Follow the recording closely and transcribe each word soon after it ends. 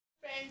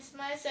friends,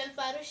 myself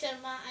Arush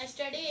Sharma. I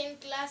study in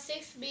class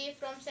 6B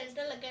from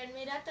Central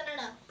Academy,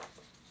 Ratanada.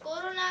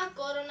 Corona,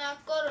 Corona,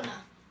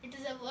 Corona. It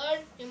is a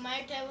word you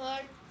might have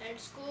heard at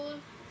school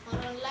or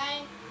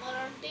online or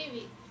on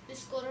TV.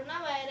 This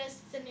coronavirus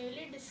is a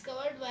newly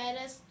discovered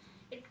virus.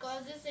 It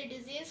causes a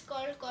disease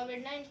called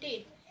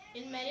COVID-19.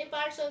 In many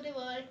parts of the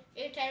world,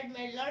 it had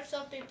made lots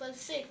of people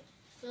sick.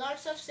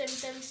 Lots of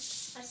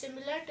symptoms are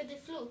similar to the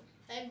flu,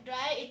 like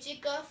dry, itchy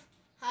cough,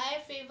 high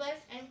fever,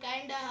 and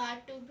kinda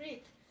hard to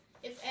breathe.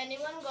 If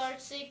anyone got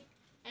sick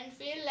and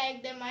feel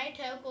like they might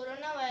have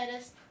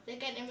coronavirus, they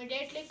can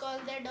immediately call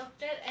their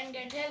doctor and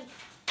get help.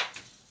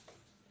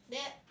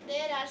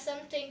 There are some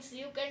things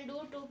you can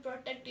do to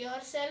protect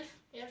yourself,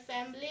 your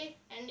family,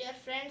 and your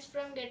friends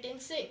from getting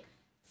sick.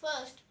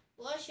 First,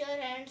 wash your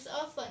hands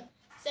often.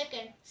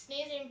 Second,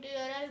 sneeze into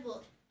your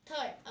elbow.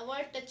 Third,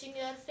 avoid touching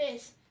your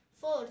face.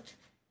 Fourth,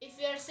 if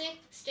you are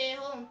sick, stay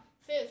home.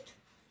 Fifth,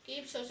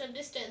 keep social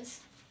distance.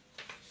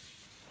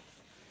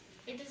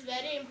 It is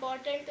very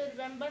important to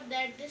remember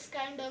that this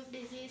kind of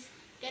disease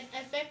can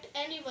affect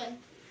anyone.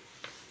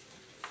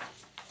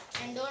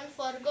 And don't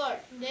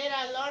forget, there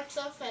are lots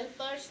of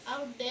helpers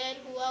out there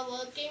who are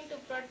working to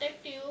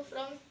protect you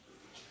from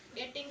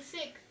getting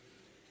sick.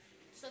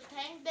 So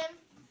thank them